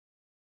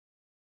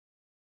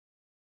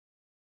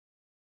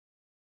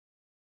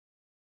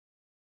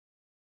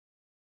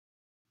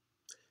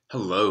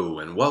Hello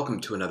and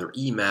welcome to another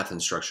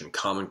eMathInstruction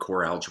Common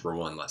Core Algebra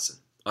 1 lesson.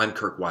 I'm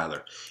Kirk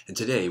Weiler, and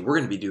today we're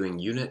going to be doing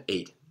Unit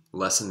 8,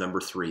 Lesson number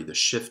 3, the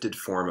shifted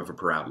form of a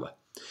parabola.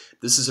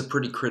 This is a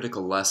pretty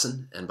critical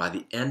lesson, and by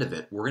the end of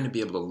it, we're going to be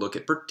able to look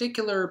at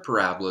particular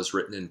parabolas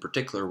written in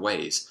particular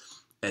ways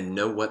and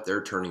know what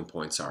their turning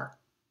points are.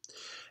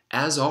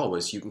 As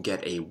always, you can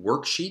get a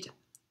worksheet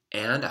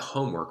and a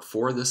homework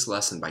for this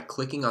lesson by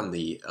clicking on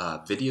the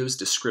video's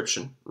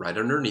description right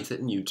underneath it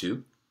in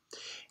YouTube.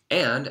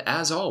 And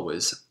as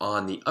always,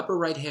 on the upper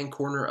right-hand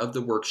corner of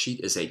the worksheet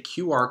is a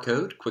QR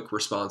code, quick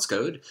response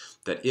code,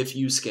 that if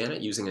you scan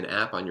it using an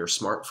app on your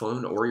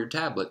smartphone or your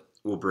tablet,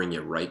 will bring you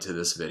right to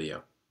this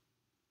video.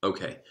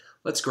 Okay,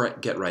 let's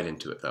get right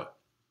into it though.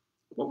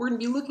 What we're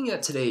going to be looking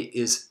at today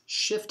is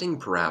shifting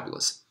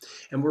parabolas.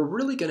 And we're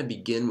really going to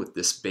begin with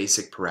this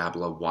basic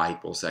parabola y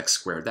equals x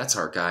squared. That's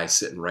our guy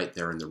sitting right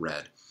there in the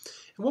red.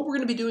 And what we're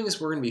going to be doing is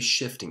we're going to be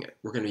shifting it.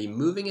 We're going to be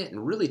moving it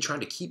and really trying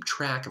to keep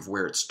track of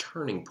where its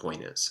turning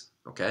point is.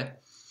 Okay?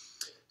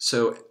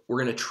 So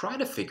we're going to try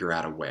to figure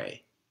out a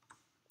way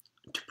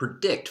to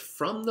predict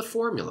from the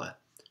formula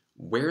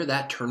where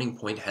that turning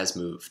point has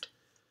moved.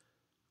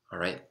 All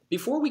right?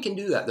 Before we can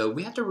do that, though,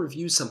 we have to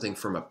review something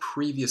from a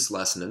previous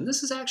lesson, and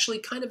this is actually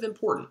kind of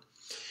important.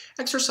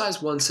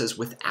 Exercise 1 says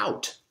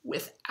without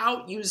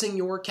using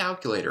your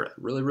calculator,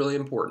 really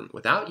important,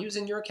 without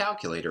using your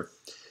calculator,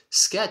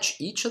 sketch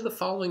each of the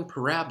following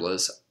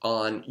parabolas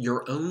on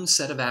your own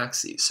set of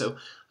axes. So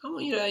I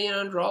want you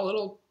to, draw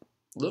a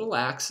little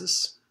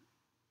axis.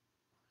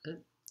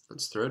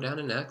 Let's throw down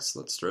an x.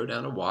 Let's throw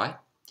down a y.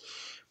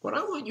 What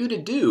I want you to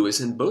do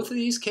is in both of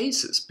these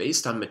cases,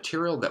 based on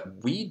material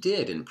that we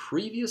did in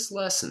previous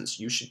lessons,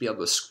 you should be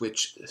able to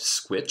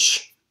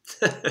switch.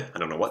 I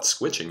don't know what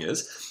switching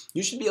is.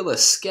 You should be able to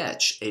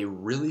sketch a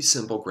really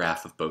simple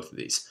graph of both of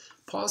these.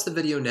 Pause the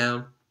video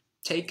now.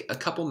 Take a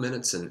couple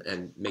minutes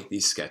and make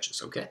these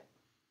sketches, okay?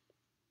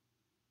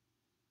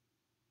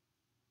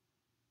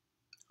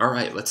 All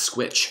right, let's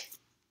switch.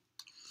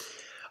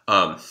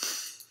 Gotta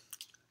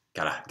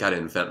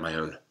invent my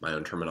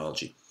own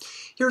terminology.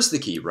 Here's the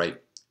key,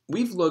 right?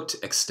 We've looked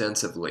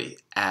extensively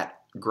at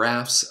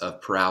graphs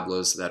of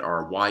parabolas that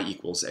are y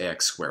equals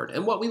ax squared,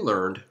 and what we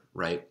learned,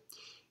 right,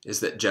 is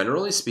that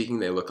generally speaking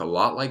they look a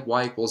lot like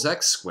y equals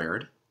x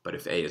squared, but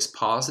if a is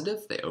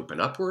positive, they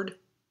open upward.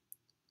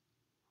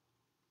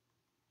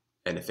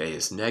 And if a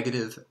is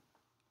negative,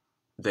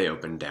 they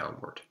open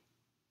downward.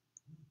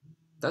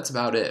 That's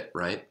about it,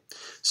 right?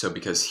 So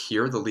because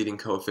here the leading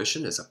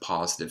coefficient is a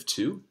positive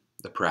 2,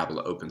 the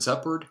parabola opens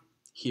upward.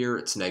 Here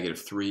it's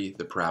negative 3,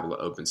 the parabola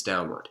opens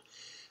downward.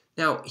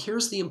 Now,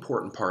 here's the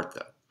important part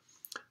though.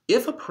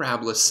 If a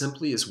parabola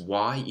simply is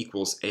y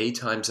equals a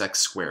times x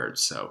squared,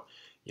 so,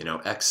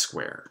 x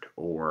squared,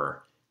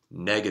 or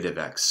negative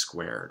x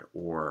squared,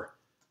 or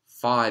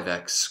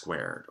 5x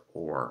squared,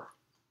 or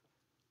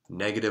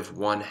negative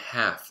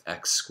 1/2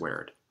 x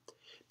squared,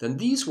 then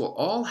these will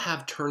all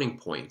have turning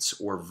points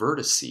or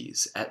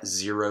vertices at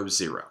 0,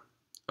 0.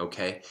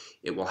 Okay?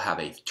 It will have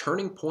a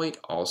turning point,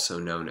 also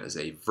known as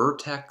a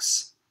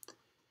vertex,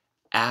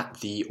 at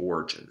the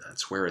origin.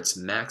 That's where its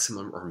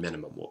maximum or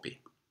minimum will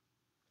be.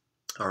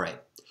 All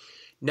right.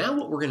 Now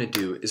what we're going to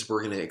do is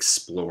we're going to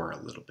explore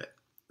a little bit.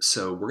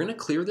 So we're going to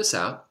clear this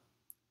out.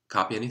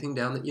 Copy anything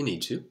down that you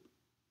need to.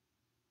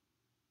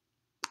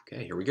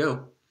 Okay, here we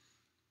go.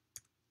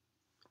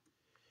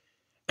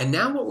 And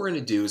now what we're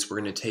going to do is we're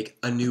going to take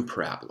a new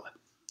parabola.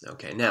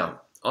 Okay,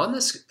 now on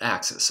this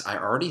axis, I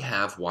already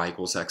have y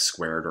equals x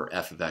squared or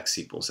f of x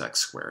equals x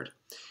squared.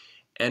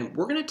 And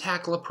we're going to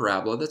tackle a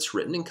parabola that's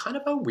written in kind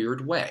of a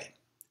weird way.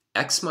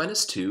 X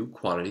minus 2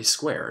 quantity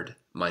squared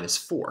minus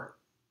 4.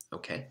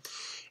 Okay,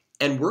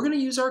 and we're going to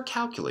use our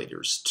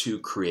calculators to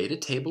create a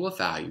table of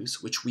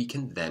values which we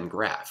can then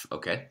graph.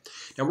 Okay,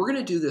 now we're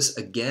going to do this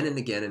again and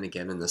again and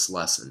again in this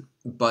lesson,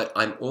 but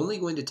I'm only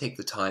going to take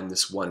the time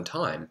this one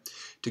time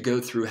to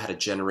go through how to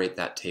generate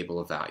that table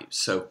of values.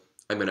 So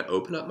I'm going to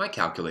open up my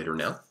calculator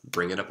now,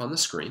 bring it up on the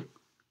screen.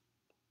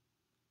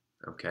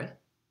 Okay.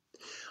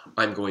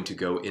 I'm going to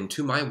go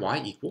into my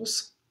y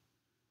equals,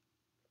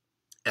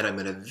 and I'm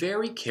going to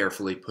very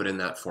carefully put in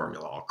that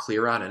formula. I'll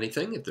clear out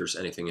anything if there's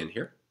anything in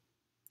here.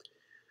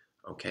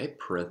 Okay,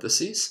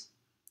 parentheses,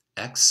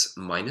 x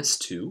minus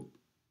 2,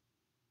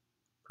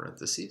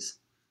 parentheses,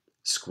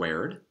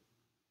 squared,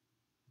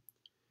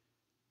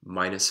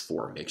 minus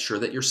 4. Make sure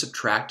that you're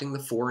subtracting the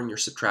 4 and you're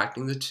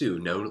subtracting the 2.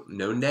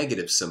 No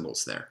negative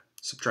symbols there.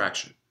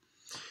 Subtraction.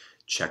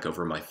 Check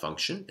over my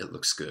function. It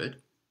looks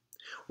good.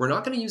 We're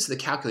not going to use the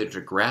calculator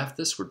to graph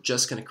this. We're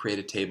just going to create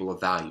a table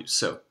of values.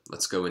 So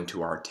let's go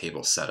into our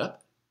table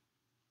setup.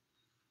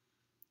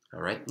 All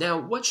right. Now,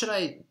 what should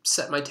I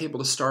set my table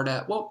to start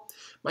at? Well,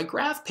 my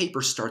graph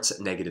paper starts at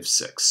negative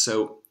 6.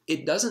 So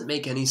it doesn't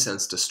make any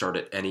sense to start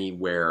at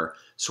anywhere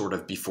sort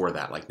of before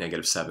that, like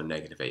negative 7,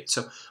 negative 8.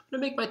 So I'm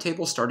going to make my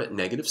table start at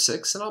negative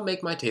 6, and I'll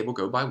make my table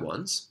go by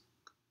ones.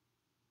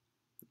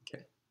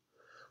 Okay.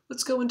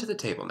 Let's go into the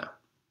table now.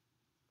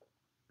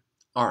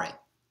 All right.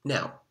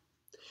 Now,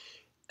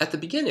 at the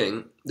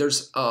beginning,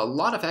 there's a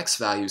lot of x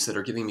values that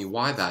are giving me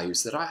y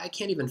values that I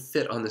can't even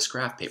fit on this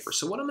graph paper.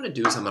 So what I'm going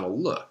to do is I'm going to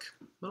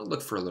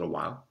look for a little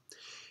while,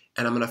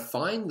 and I'm going to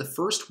find the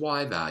first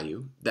y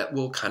value that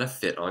will kind of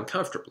fit on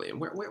comfortably.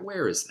 And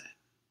where is that?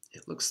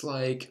 It looks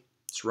like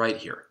it's right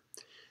here.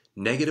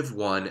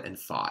 -1 and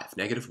 5.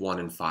 -1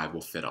 and 5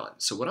 will fit on.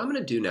 So what I'm going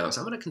to do now is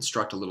I'm going to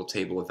construct a little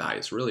table of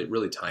values, really,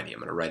 really tiny. I'm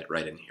going to write it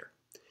right in here.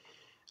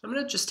 I'm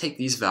going to just take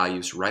these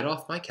values right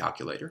off my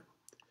calculator.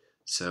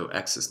 So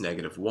x is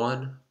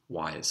 -1,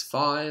 y is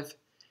 5,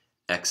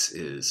 x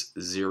is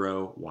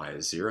 0, y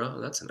is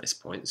 0. That's a nice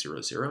point,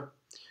 0, 0.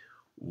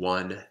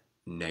 1,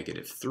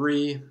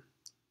 -3,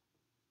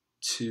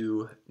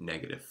 2,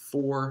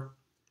 -4,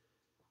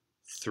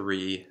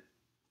 3,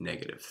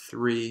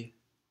 -3,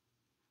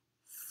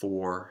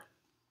 4,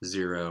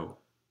 0,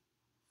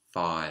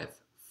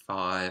 5,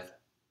 5.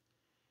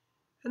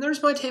 And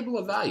there's my table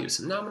of values.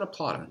 And now I'm going to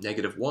plot them.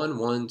 -1,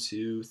 1,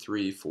 2,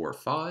 3, 4,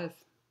 5.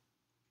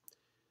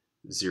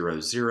 0,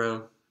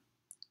 0,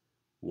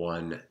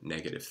 1,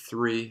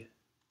 -3,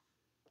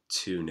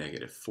 2,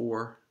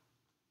 -4,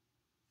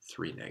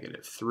 3,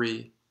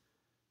 -3,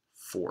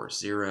 4,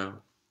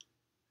 0,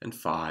 and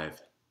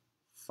 5,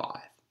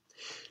 5.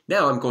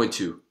 Now I'm going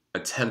to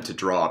attempt to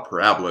draw a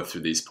parabola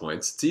through these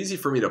points. It's easy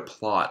for me to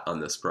plot on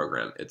this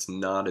program. It's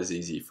not as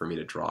easy for me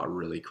to draw a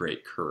really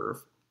great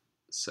curve.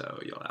 So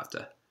you'll have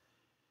to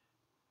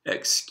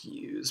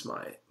excuse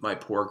my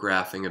poor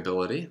graphing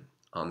ability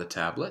on the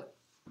tablet.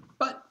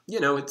 But, you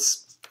know,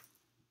 it's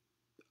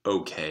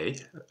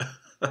okay,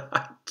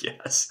 I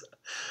guess.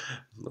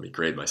 Let me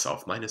grade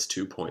myself.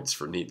 -2 points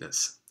for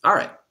neatness. All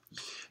right,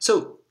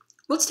 so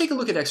let's take a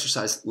look at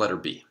exercise letter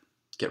B.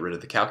 Get rid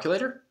of the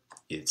calculator.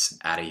 It's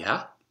out of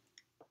here.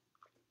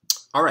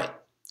 All right,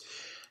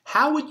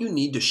 how would you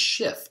need to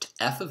shift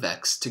f of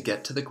x to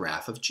get to the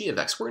graph of g of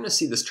x? We're going to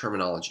see this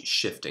terminology,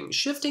 shifting.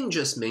 Shifting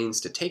just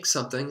means to take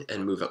something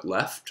and move it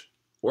left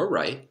or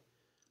right,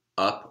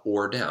 up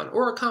or down,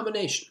 or a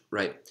combination,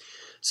 right?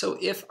 So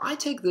if I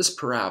take this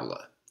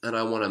parabola and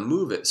I want to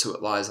move it so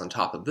it lies on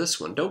top of this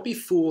one, don't be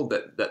fooled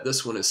that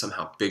this one is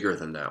somehow bigger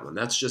than that one.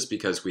 That's just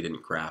because we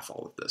didn't graph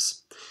all of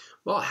this.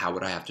 Well, how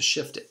would I have to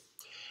shift it?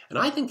 And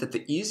I think that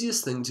the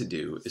easiest thing to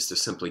do is to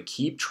simply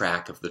keep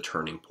track of the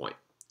turning point.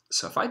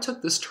 So if I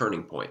took this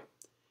turning point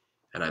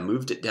and I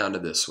moved it down to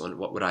this one,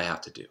 what would I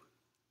have to do?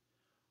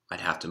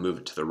 I'd have to move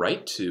it to the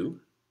right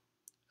 2,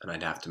 and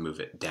I'd have to move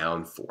it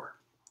down 4.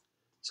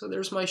 So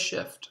there's my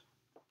shift.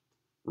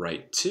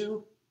 Right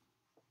 2,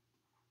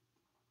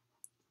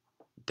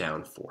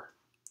 down 4.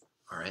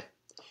 All right.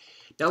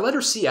 Now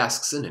letter C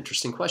asks an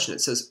interesting question.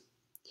 It says,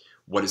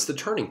 what is the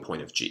turning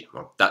point of G?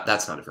 Well,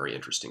 that's not a very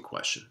interesting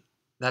question.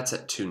 That's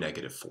at 2,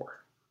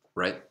 -4,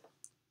 right?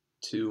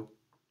 2,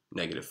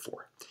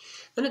 -4.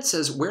 Then it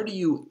says, where do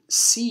you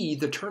see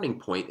the turning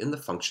point in the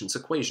function's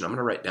equation? I'm going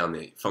to write down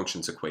the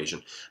function's equation.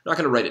 I'm not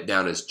going to write it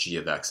down as g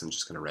of x. I'm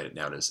just going to write it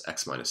down as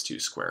x minus 2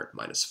 squared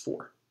minus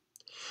 4.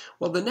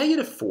 Well, the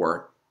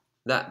 -4,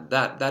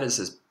 that is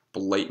as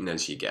blatant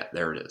as you get.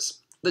 There it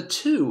is. The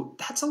 2,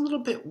 that's a little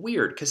bit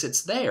weird because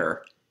it's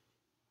there,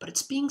 but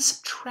it's being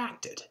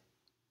subtracted.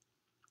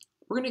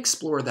 We're going to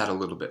explore that a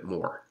little bit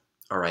more,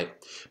 all right?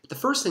 But the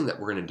first thing that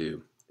we're going to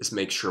do is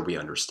make sure we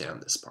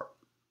understand this part,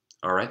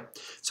 all right?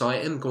 So I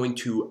am going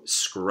to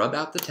scrub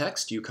out the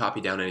text. You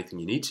copy down anything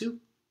you need to,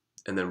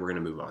 and then we're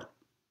going to move on.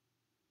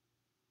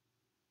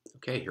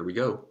 Okay, here we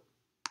go.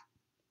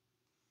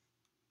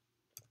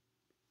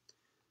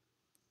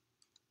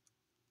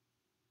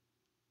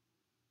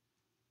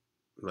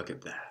 Look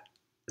at that.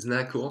 Isn't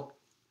that cool?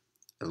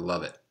 I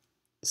love it.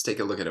 Let's take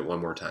a look at it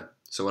one more time.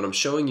 So what I'm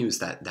showing you is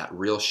that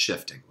real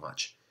shifting.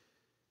 Watch.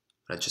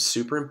 When I just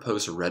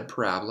superimpose a red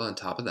parabola on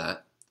top of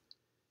that,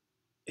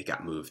 it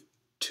got moved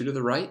 2 to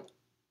the right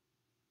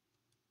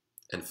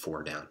and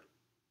 4 down.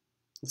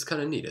 It's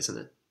kind of neat, isn't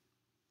it?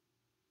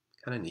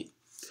 Kind of neat.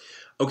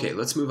 Okay,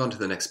 let's move on to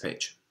the next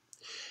page.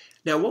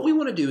 Now what we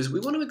want to do is we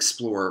want to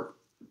explore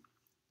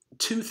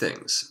two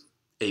things.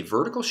 A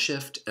vertical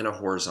shift and a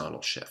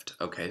horizontal shift.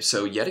 Okay,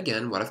 so yet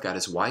again, what I've got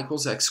is y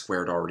equals x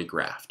squared already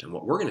graphed. And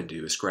what we're going to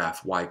do is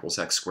graph y equals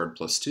x squared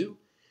plus 2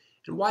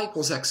 and y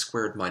equals x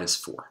squared minus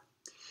 4.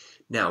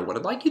 Now, what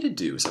I'd like you to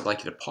do is I'd like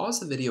you to pause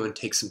the video and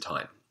take some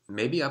time,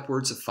 maybe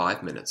upwards of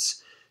 5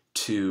 minutes,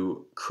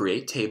 to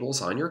create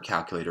tables on your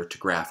calculator to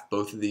graph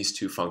both of these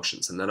two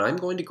functions. And then I'm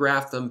going to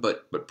graph them,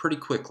 but pretty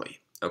quickly,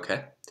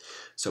 okay?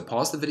 So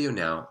pause the video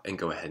now and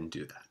go ahead and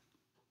do that.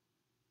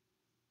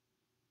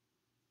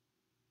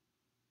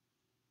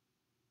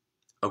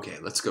 Okay,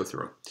 let's go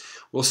through them.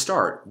 We'll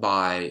start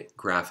by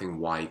graphing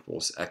y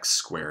equals x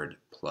squared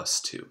plus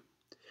 2. All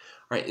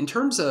right, in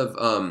terms of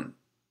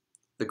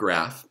the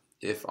graph,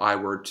 if I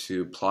were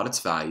to plot its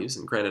values,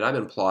 and granted I've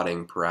been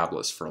plotting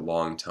parabolas for a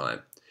long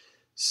time,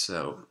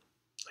 so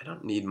I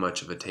don't need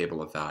much of a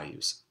table of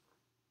values.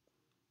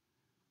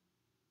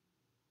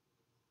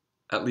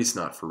 At least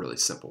not for really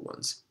simple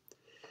ones.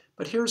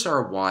 But here's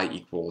our y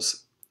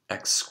equals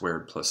x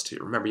squared plus 2.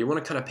 Remember, you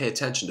want to kind of pay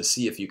attention to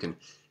see if you can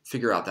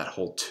figure out that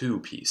whole 2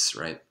 piece,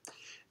 right?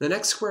 Then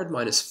x squared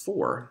minus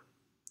 4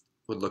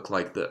 would look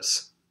like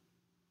this.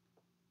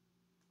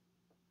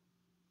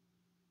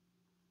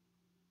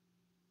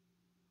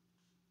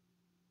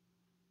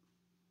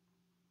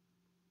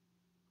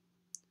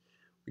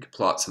 We could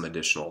plot some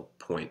additional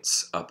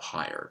points up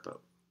higher, but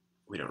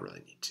we don't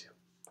really need to.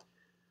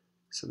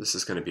 So this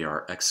is going to be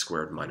our x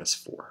squared minus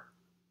 4.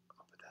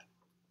 I'll put that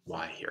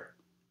y here.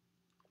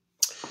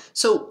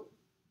 So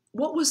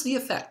what was the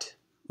effect?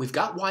 We've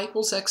got y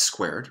equals x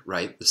squared,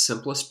 right? The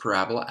simplest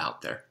parabola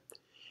out there.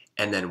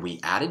 And then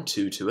we added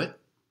 2 to it,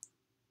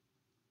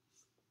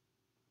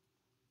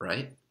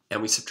 right?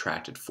 And we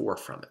subtracted 4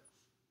 from it,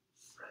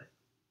 right?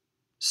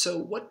 So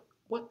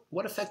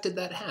what effect did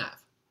that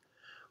have?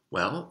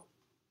 Well,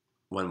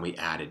 when we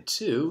added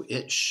 2,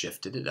 it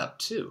shifted it up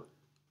 2,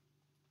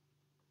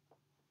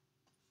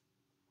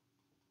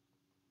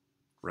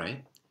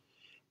 right?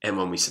 And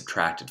when we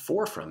subtracted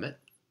 4 from it,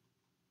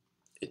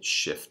 it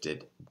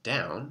shifted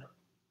down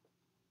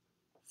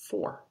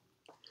 4.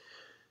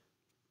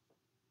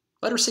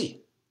 Letter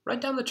C,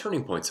 write down the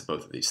turning points of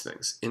both of these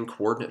things in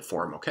coordinate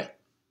form, okay?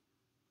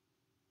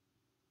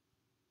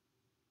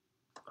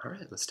 All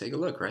right, let's take a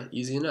look, right?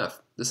 Easy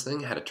enough. This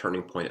thing had a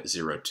turning point at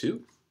 0,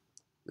 2.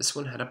 This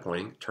one had a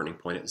turning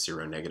point at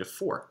 0, negative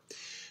 4.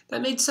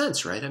 That made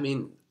sense, right? I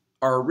mean,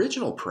 our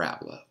original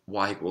parabola,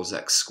 y equals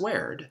x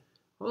squared,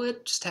 well,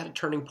 it just had a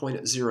turning point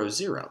at 0,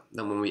 0.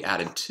 Then when we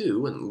added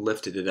 2 and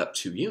lifted it up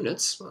 2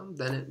 units, well,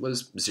 then it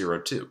was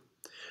 0, 2.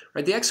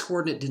 Right? The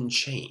x-coordinate didn't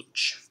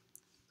change.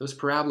 Those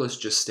parabolas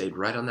just stayed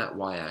right on that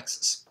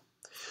y-axis.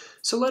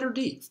 So letter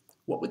D,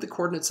 what would the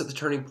coordinates of the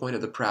turning point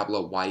of the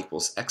parabola y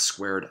equals x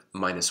squared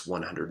minus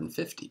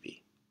 150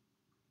 be?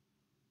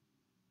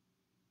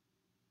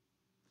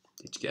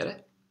 Did you get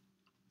it?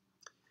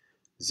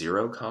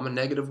 0,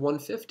 negative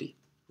 150,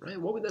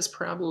 right? What would this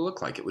parabola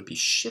look like? It would be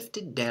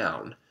shifted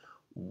down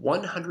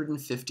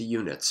 150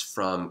 units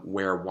from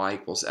where y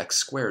equals x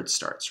squared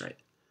starts, right?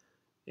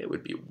 It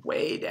would be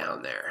way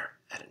down there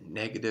at a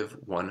negative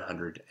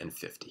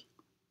 150.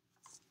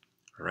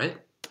 All right?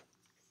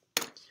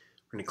 We're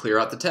going to clear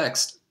out the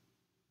text.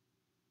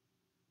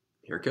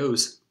 Here it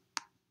goes.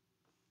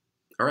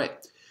 All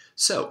right,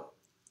 so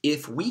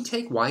if we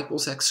take y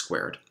equals x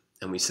squared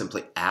and we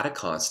simply add a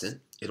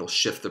constant, it'll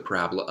shift the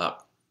parabola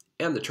up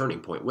and the turning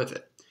point with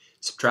it.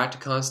 Subtract a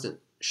constant,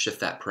 shift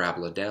that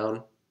parabola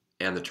down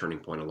and the turning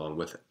point along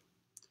with it.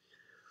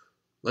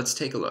 Let's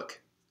take a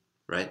look,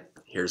 right?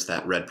 Here's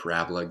that red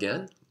parabola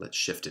again. Let's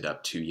shift it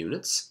up 2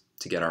 units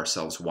to get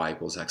ourselves y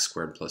equals x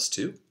squared plus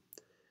 2.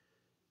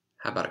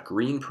 How about a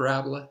green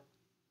parabola?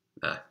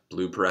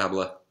 Blue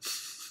parabola.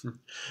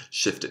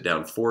 Shift it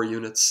down 4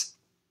 units,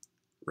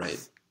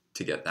 right,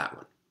 to get that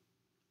one.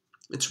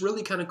 It's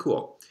really kind of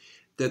cool.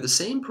 They're the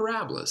same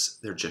parabolas,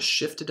 they're just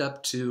shifted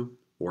up 2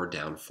 or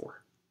down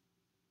 4.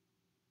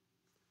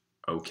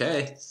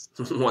 Okay,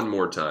 one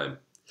more time.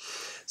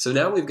 So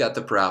now we've got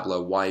the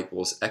parabola y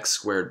equals x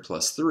squared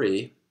plus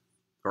 3,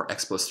 or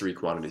x plus 3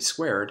 quantity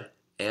squared,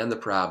 and the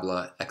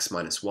parabola x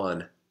minus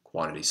 1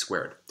 quantity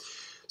squared.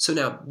 So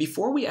now,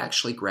 before we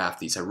actually graph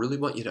these, I really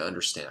want you to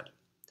understand.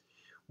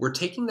 We're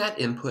taking that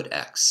input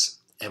x,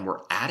 and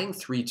we're adding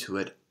 3 to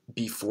it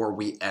before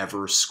we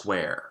ever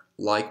square.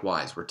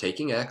 Likewise, we're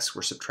taking x,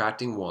 we're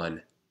subtracting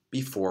 1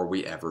 before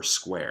we ever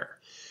square.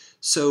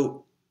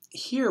 So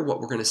here what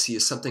we're going to see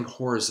is something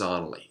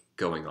horizontally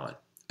going on.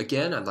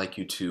 Again, I'd like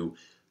you to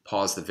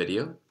pause the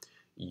video,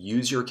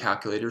 use your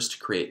calculators to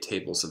create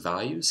tables of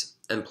values,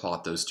 and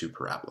plot those two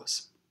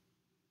parabolas.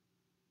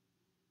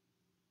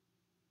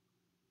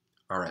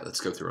 All right,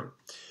 let's go through them.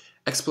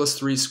 X plus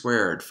 3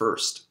 squared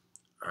first.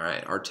 All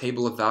right, our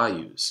table of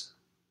values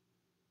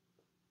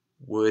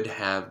would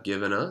have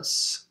given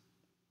us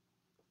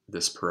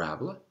this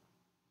parabola.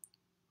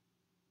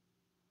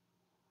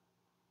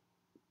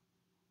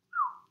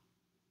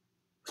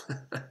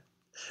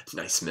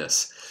 Nice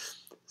miss.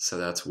 So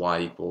that's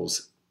y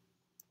equals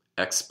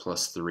x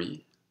plus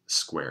 3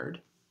 squared.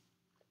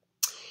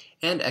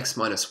 And x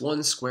minus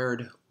 1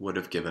 squared would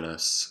have given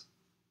us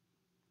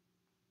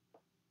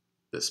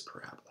this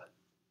parabola.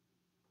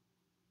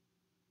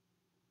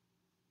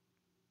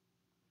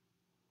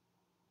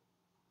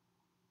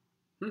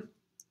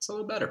 It's a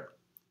little better.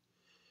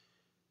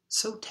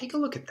 So take a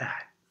look at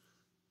that.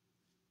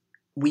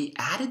 We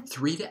added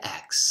 3 to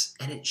x,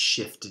 and it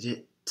shifted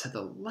it to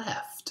the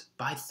left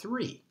by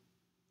 3.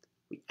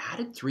 We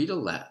added 3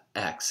 to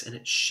x, and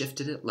it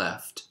shifted it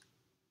left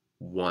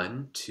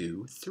 1,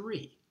 2,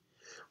 3.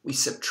 We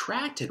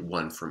subtracted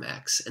 1 from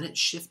x, and it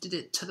shifted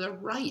it to the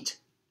right.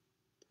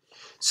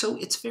 So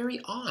it's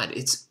very odd.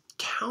 It's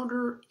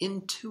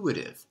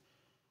counterintuitive.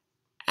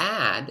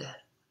 Adding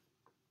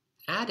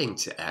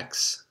to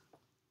x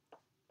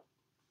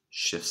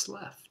shifts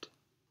left.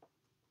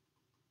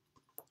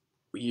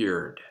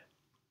 Weird.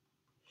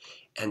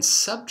 And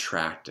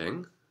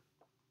subtracting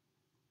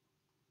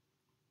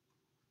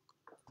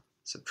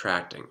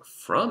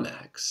from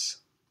x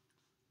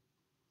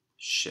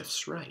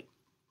shifts right.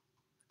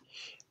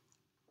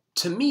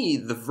 To me,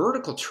 the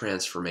vertical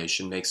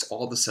transformation makes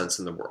all the sense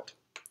in the world.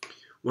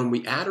 When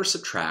we add or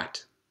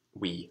subtract,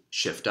 we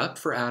shift up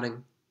for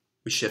adding,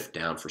 we shift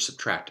down for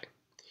subtracting.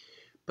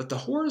 But the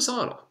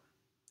horizontal,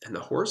 and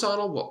the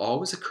horizontal will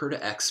always occur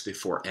to x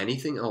before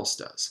anything else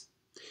does.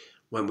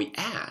 When we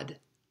add,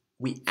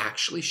 we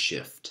actually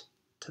shift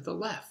to the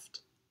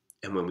left.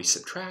 And when we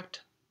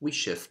subtract, we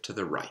shift to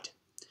the right.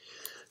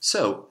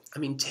 So,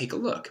 take a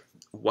look.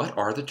 What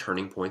are the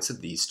turning points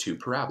of these two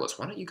parabolas?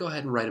 Why don't you go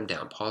ahead and write them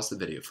down. Pause the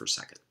video for a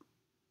second.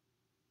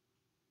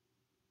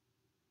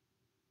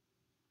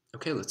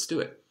 Okay, let's do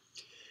it.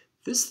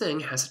 This thing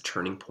has a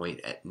turning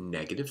point at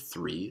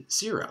 -3,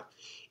 0.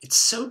 It's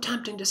so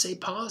tempting to say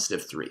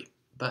 +3,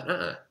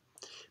 but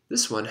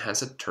This one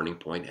has a turning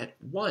point at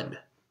 1,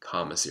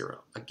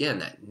 0. Again,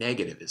 that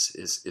negative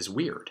is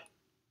weird.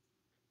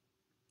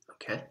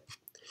 Okay?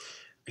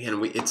 Again,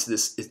 it's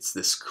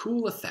this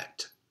cool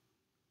effect,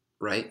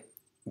 right?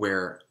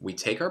 Where we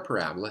take our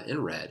parabola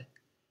in red,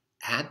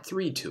 add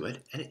 3 to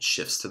it, and it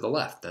shifts to the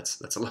left.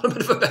 That's a little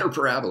bit of a better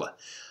parabola.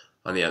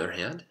 On the other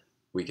hand,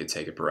 we could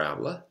take a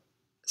parabola,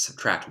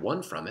 subtract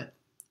 1 from it,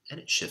 and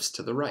it shifts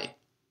to the right.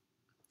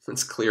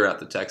 Let's clear out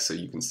the text so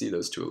you can see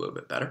those two a little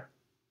bit better.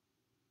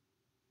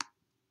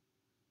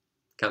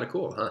 Kind of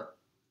cool, huh?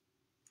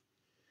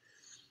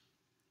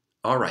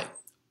 All right,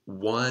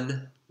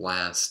 one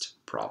last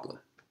problem,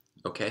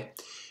 okay?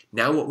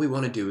 Now what we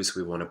want to do is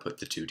we want to put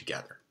the two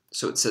together.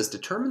 So it says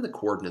determine the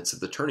coordinates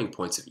of the turning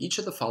points of each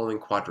of the following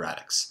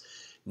quadratics.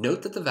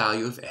 Note that the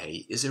value of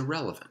a is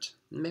irrelevant.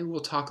 Maybe we'll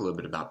talk a little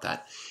bit about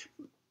that.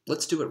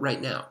 Let's do it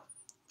right now.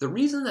 The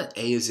reason that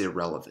a is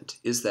irrelevant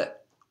is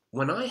that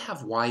when I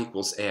have y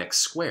equals ax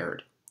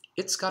squared,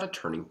 it's got a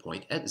turning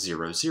point at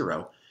 0,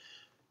 0,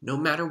 no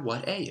matter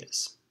what a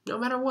is. No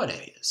matter what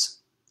a is,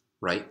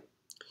 right?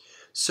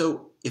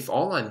 So if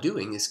all I'm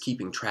doing is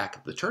keeping track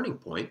of the turning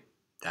point,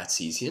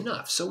 that's easy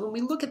enough. So when we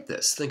look at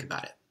this, think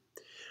about it.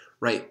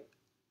 Right,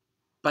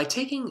 by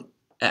taking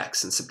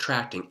x and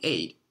subtracting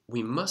 8,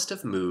 we must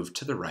have moved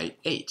to the right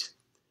 8.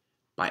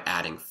 By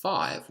adding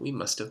 5, we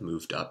must have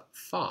moved up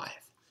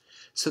 5.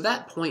 So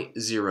that point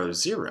 0,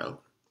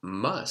 0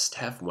 must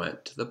have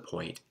went to the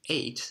point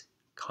 8,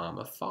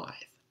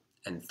 5.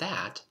 And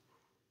that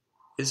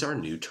is our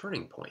new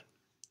turning point.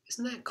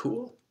 Isn't that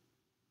cool?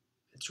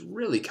 It's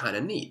really kind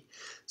of neat.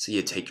 So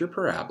you take your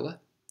parabola,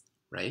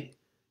 right?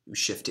 You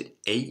shift it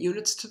 8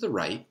 units to the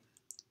right.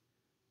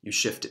 You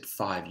shift it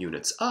 5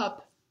 units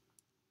up,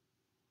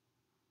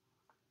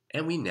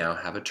 and we now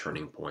have a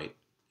turning point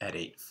at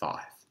 8,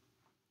 5.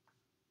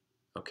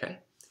 Okay?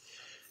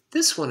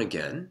 This one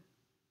again,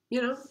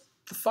 the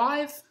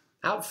 5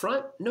 out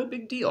front, no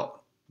big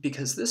deal,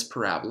 because this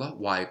parabola,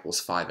 y equals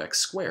 5x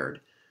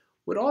squared,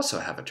 would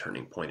also have a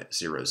turning point at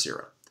 0,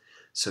 0.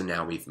 So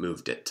now we've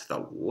moved it to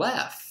the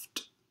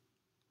left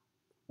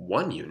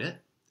 1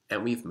 unit,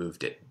 and we've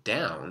moved it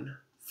down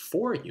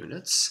 4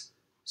 units,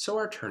 so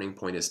our turning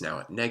point is now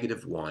at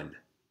 -1,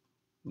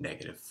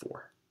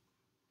 -4.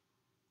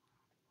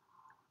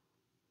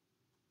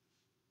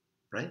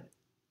 Right? Isn't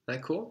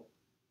that cool?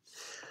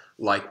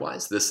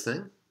 Likewise, this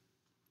thing,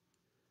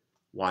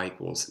 y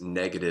equals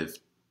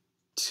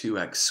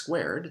 -2x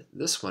squared,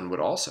 this one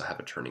would also have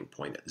a turning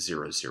point at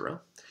 0,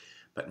 0,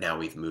 but now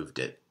we've moved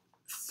it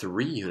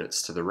 3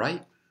 units to the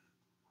right,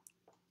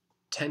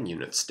 10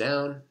 units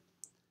down,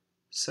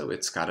 so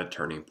it's got a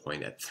turning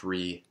point at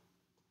 3,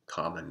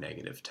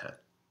 -10.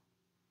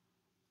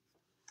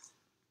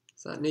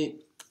 Is that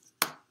neat?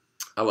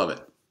 I love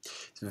it.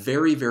 It's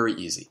very, very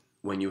easy.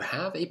 When you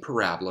have a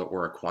parabola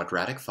or a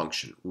quadratic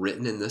function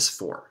written in this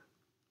form,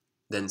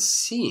 then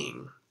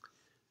seeing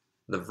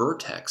the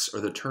vertex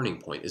or the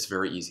turning point is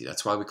very easy.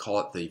 That's why we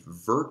call it the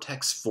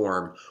vertex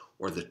form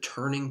or the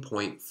turning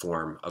point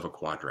form of a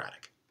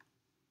quadratic.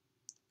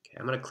 Okay,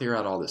 I'm going to clear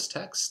out all this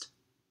text.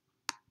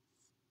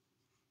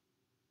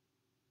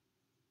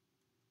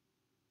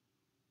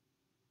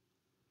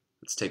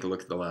 Let's take a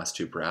look at the last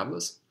two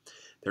parabolas.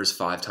 There's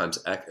 5 times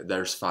x,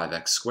 there's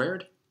 5x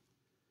squared.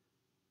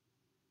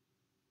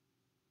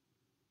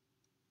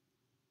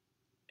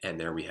 And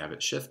there we have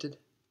it shifted.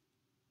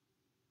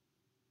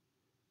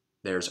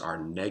 There's our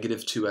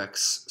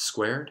 -2x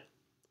squared.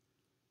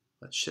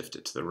 Let's shift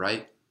it to the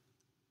right.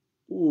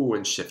 Ooh,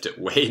 and shift it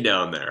way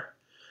down there.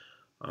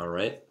 All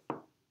right.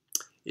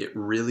 It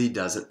really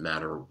doesn't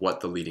matter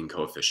what the leading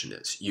coefficient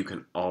is. You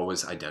can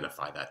always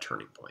identify that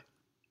turning point.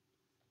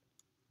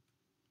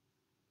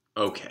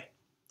 Okay.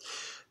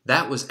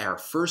 That was our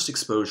first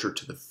exposure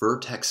to the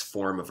vertex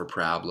form of a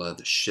parabola,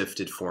 the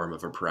shifted form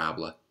of a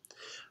parabola,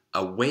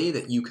 a way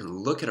that you can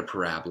look at a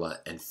parabola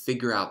and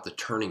figure out the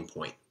turning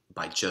point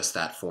by just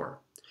that form.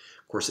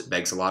 Of course, it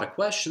begs a lot of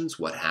questions.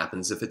 What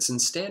happens if it's in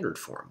standard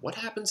form? What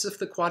happens if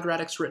the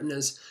quadratic's written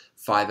as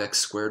 5x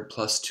squared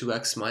plus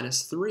 2x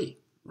minus 3,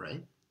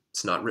 right?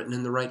 It's not written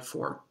in the right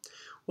form.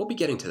 We'll be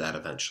getting to that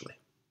eventually.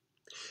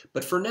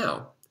 But for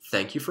now,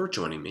 thank you for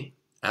joining me.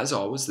 As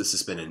always, this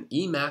has been an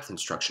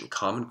eMathInstruction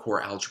Common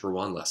Core Algebra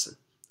 1 lesson.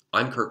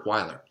 I'm Kirk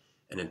Weiler,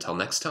 and until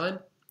next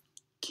time,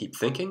 keep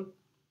thinking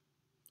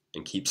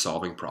and keep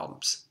solving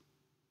problems.